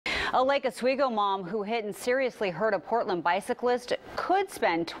A Lake Oswego mom who hit and seriously hurt a Portland bicyclist could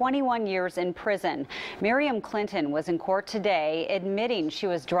spend 21 years in prison. Miriam Clinton was in court today admitting she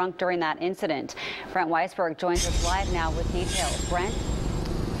was drunk during that incident. Brent Weisberg joins us live now with details. Brent?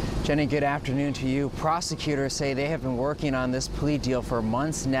 Jenny, good afternoon to you. Prosecutors say they have been working on this plea deal for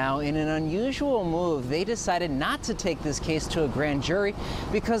months now. In an unusual move, they decided not to take this case to a grand jury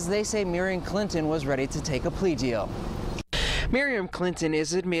because they say Miriam Clinton was ready to take a plea deal. Miriam Clinton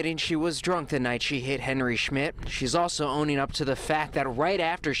is admitting she was drunk the night she hit Henry Schmidt. She's also owning up to the fact that right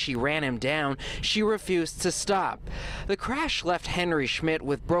after she ran him down, she refused to stop. The crash left Henry Schmidt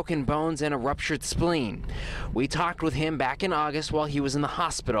with broken bones and a ruptured spleen. We talked with him back in August while he was in the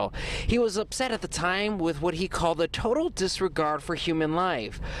hospital. He was upset at the time with what he called a total disregard for human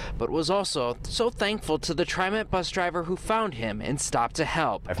life, but was also so thankful to the TriMet bus driver who found him and stopped to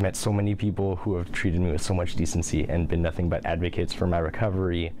help. I've met so many people who have treated me with so much decency and been nothing but advocates for my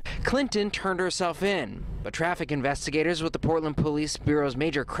recovery. Clinton turned herself in, but traffic investigators with the Portland Police Bureau's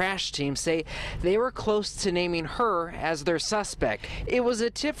major crash team say they were close to naming her as their suspect. It was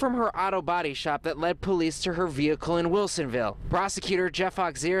a tip from her auto body shop that led police to her vehicle in Wilsonville. Prosecutor Jeff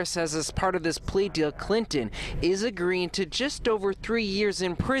Auxier says as part of this plea deal, Clinton is agreeing to just over 3 years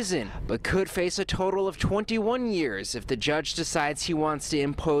in prison, but could face a total of 21 years if the judge decides he wants to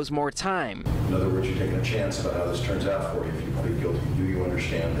impose more time. In other words, you're taking a chance about how this turns out for you if you plead guilty. Do you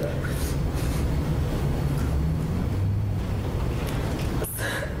understand that?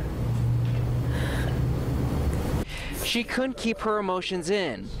 She couldn't keep her emotions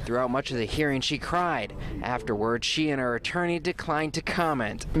in. Throughout much of the hearing, she cried. Afterwards, she and her attorney declined to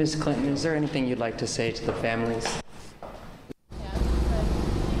comment. Ms. Clinton, is there anything you'd like to say to the families?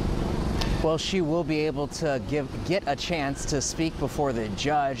 Well, she will be able to get a chance to speak before the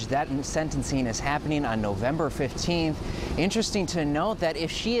judge. That sentencing is happening on November 15th. Interesting to note that if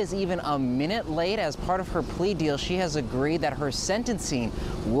she is even a minute late as part of her plea deal, she has agreed that her sentencing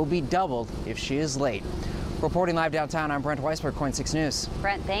will be doubled if she is late. Reporting live downtown, I'm Brent Weisberg, KOIN 6 News.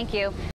 Brent, thank you.